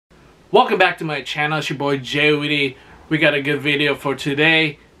Welcome back to my channel. It's your boy J.o.d. We got a good video for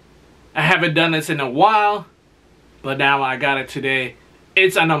today. I haven't done this in a while, but now I got it today.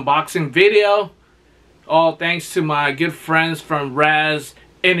 It's an unboxing video. All thanks to my good friends from Raze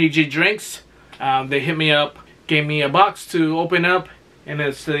energy drinks. They hit me up, gave me a box to open up, and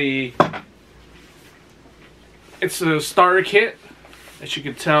it's the starter kit. As you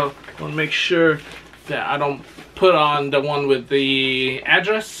can tell, I want to make sure that I don't put on the one with the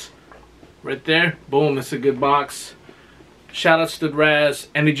address. Right there, boom, it's a good box. Shout outs to Raze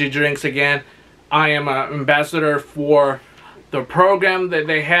energy drinks again. I am an ambassador for the program that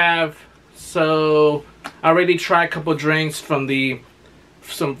they have. So I already tried a couple drinks from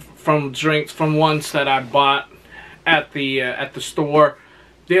from ones that I bought at the store.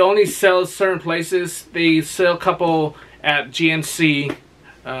 They only sell certain places. They sell a couple at GNC,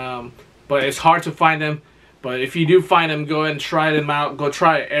 but it's hard to find them. But if you do find them, go ahead and try them out. Go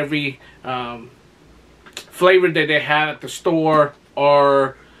try every flavor that they have at the store,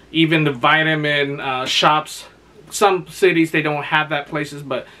 or even the vitamin shops. Some cities they don't have that places,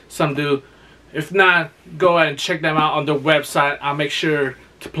 but some do. If not, go ahead and check them out on the website. I'll make sure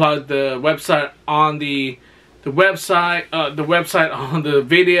to plug the website on the website on the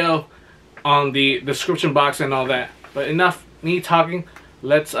video, on the description box and all that. But enough me talking.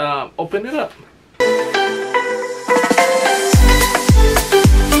 Let's open it up.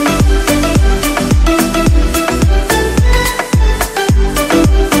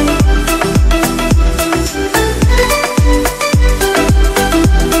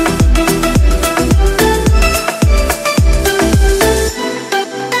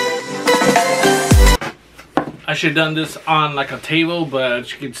 I should have done this on like a table, but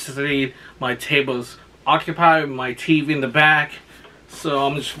as you can see, my table's occupied with my TV in the back. So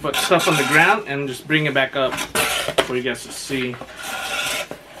I'm just put stuff on the ground and just bring it back up for you guys to see.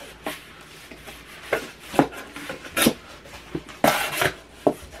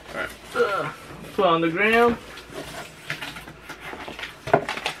 Alright, put on the ground.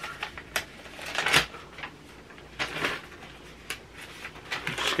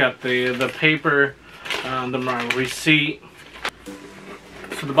 Just got the paper. The receipt.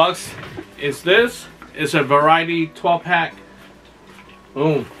 So the box is this. It's a variety 12-pack.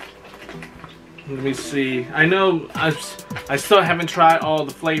 Boom. Let me see. I know I still haven't tried all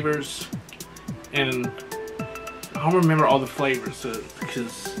the flavors, and I don't remember all the flavors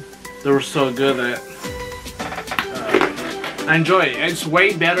because they were so good that I enjoy it. It's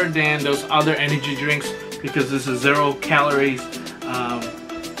way better than those other energy drinks because this is 0 calories,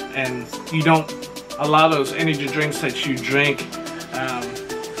 and you don't. A lot of those energy drinks that you drink,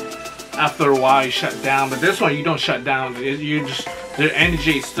 after a while you shut down. But this one you don't shut down. You just, the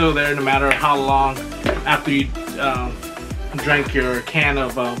energy is still there no matter how long after you drink your can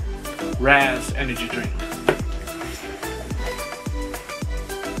of Raze energy drink.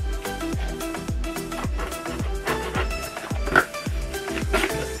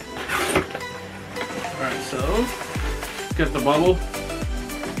 Alright, so get the bubble,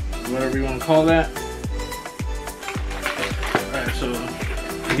 whatever you want to call that. Alright, so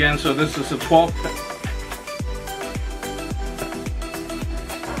again, so this is a 12 pack.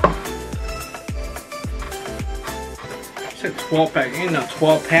 It's a 12 pack, ain't no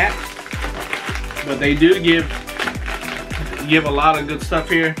 12 pack, but they do give a lot of good stuff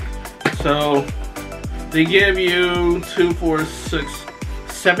here. So they give you 2, 4, 6,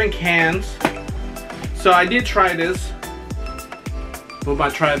 7 cans. So I did try this. But I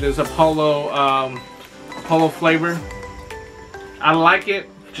tried this Apollo flavor. I like it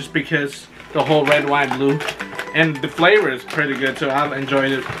just because the whole red, white, blue, and the flavor is pretty good too. I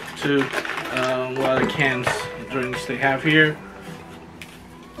enjoyed it too. What other cans drinks they have here?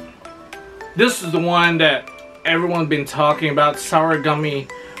 This is the one that everyone's been talking about, sour gummy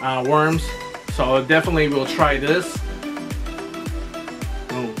worms. So I definitely will try this.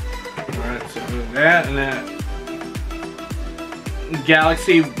 Oh, all right. So that and that.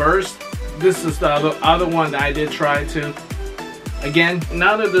 Galaxy Burst. This is the other one that I did try too. Again,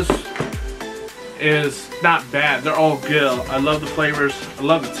 none of this is not bad. They're all good. I love the flavors. I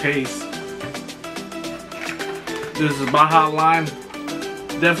love the taste. This is Baja Lime.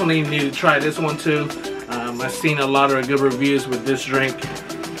 Definitely need to try this one too. I've seen a lot of good reviews with this drink.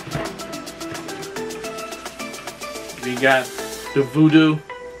 We got the Voodoo.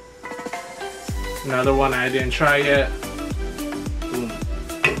 Another one I didn't try yet.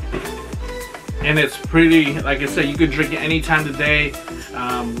 And it's pretty, like I said, you could drink it any time of the day.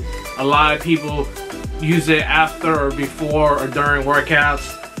 A lot of people use it after or before or during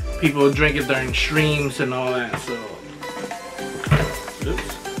workouts. People drink it during streams and all that. So,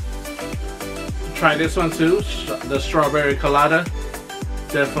 oops. try this one too, the strawberry colada.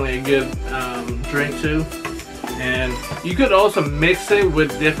 Definitely a good drink too. And you could also mix it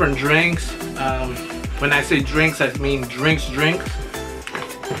with different drinks. When I say drinks, I mean drinks.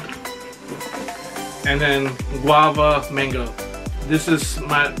 And then guava mango. This is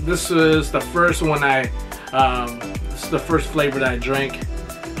the first one this is the first flavor that I drank.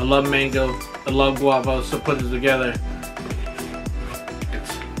 I love mango, I love guava, so put it together.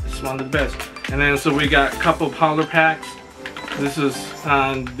 It's one of the best. And then so we got a couple powder packs. This is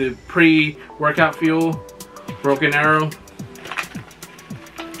the pre-workout fuel, Broken Arrow.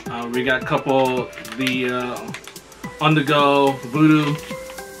 We got a couple the on-the-go voodoo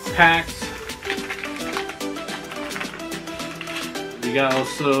packs. We got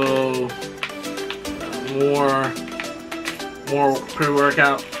also more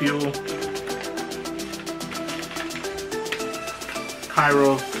pre-workout fuel.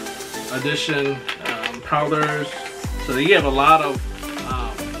 Cairo edition powders. So they have a lot of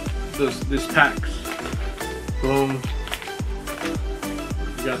these packs. Boom.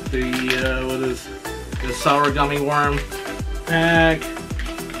 We got the the sour gummy worm pack.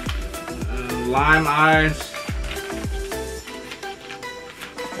 Lime ice.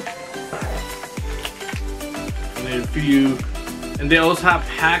 And they also have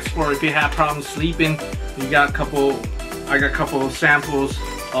packs for if you have problems sleeping. You got a couple. I got a couple of samples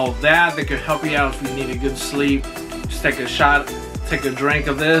of that could help you out if you need a good sleep. Just take a shot, take a drink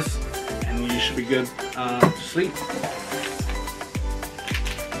of this, and you should be good to sleep.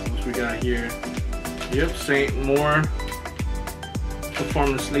 What we got here? Yep, St. More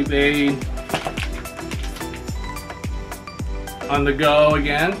Performance Sleep Aid. On the go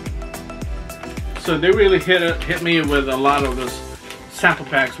again. So they really hit me with a lot of those sample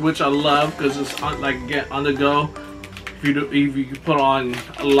packs, which I love because it's like get on the go. If you put on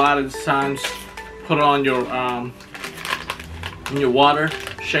a lot of times, put on your water,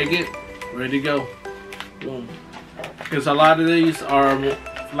 shake it, ready to go. Boom. Because a lot of these are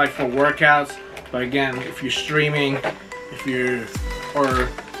like for workouts, but again, if you're streaming, or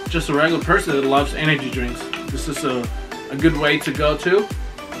just a regular person that loves energy drinks, this is a good way to go to.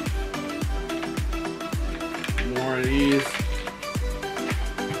 More of these.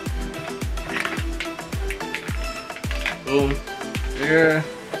 Boom. There.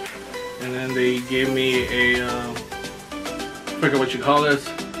 And then they gave me a, I forget what you call this.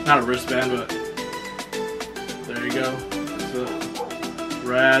 Not a wristband, but there you go. It's a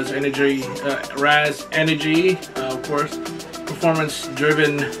Raze Energy, of course,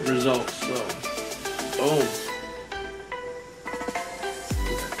 performance-driven results. So, boom.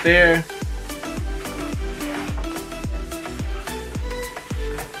 There.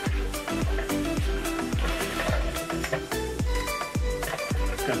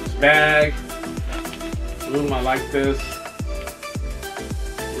 Got this bag. Boom, I like this.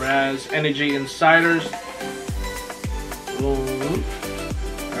 Raze Energy Insiders. Boom.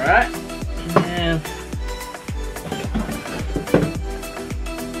 Alright. And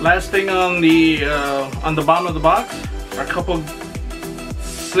last thing on the bottom of the box are a couple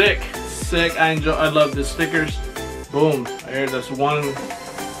sick. I love the stickers. Boom. Here, there's one.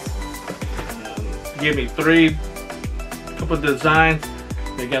 Give me three. Couple designs.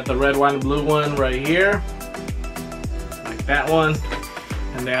 They got the red, white, and blue one right here, like that one,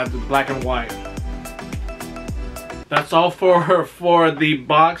 and they have the black and white. That's all for the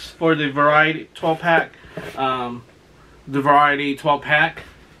box for the variety 12-pack. The variety 12-pack.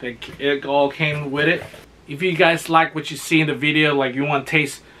 It all came with it. If you guys like what you see in the video, like you want to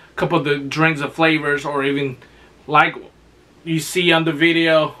taste a couple of the drinks of flavors, or even like you see on the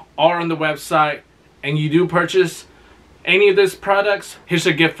video or on the website, and you do purchase any of these products, here's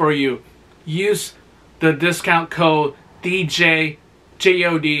a gift for you. Use the discount code DJ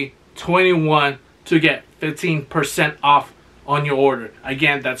j.o.d 21 to get 15% off on your order.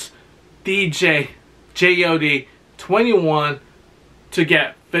 Again, that's DJ j.o.d 21 to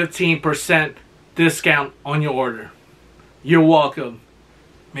get 15% discount on your order. You're welcome.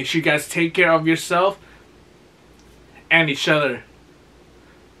 Make sure you guys take care of yourself and each other.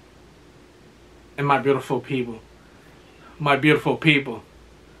 And my beautiful people. My beautiful people.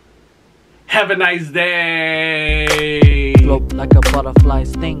 Have a nice day. Float like a butterfly,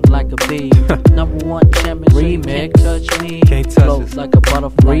 sting like a bee. Number one champion, remix. So you can't touch me. Can't touch Float us. like a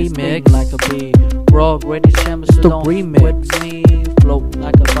butterfly, remix. Sting like a bee. Raw greatest champion, so don't remix with me. Float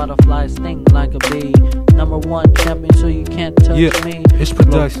like a butterfly, sting like a bee. Number one champion, so you can't touch me. It's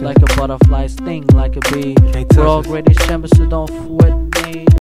production. Float like a butterfly, sting like a bee. Can't touch Raw us. greatest champion, so don't with me.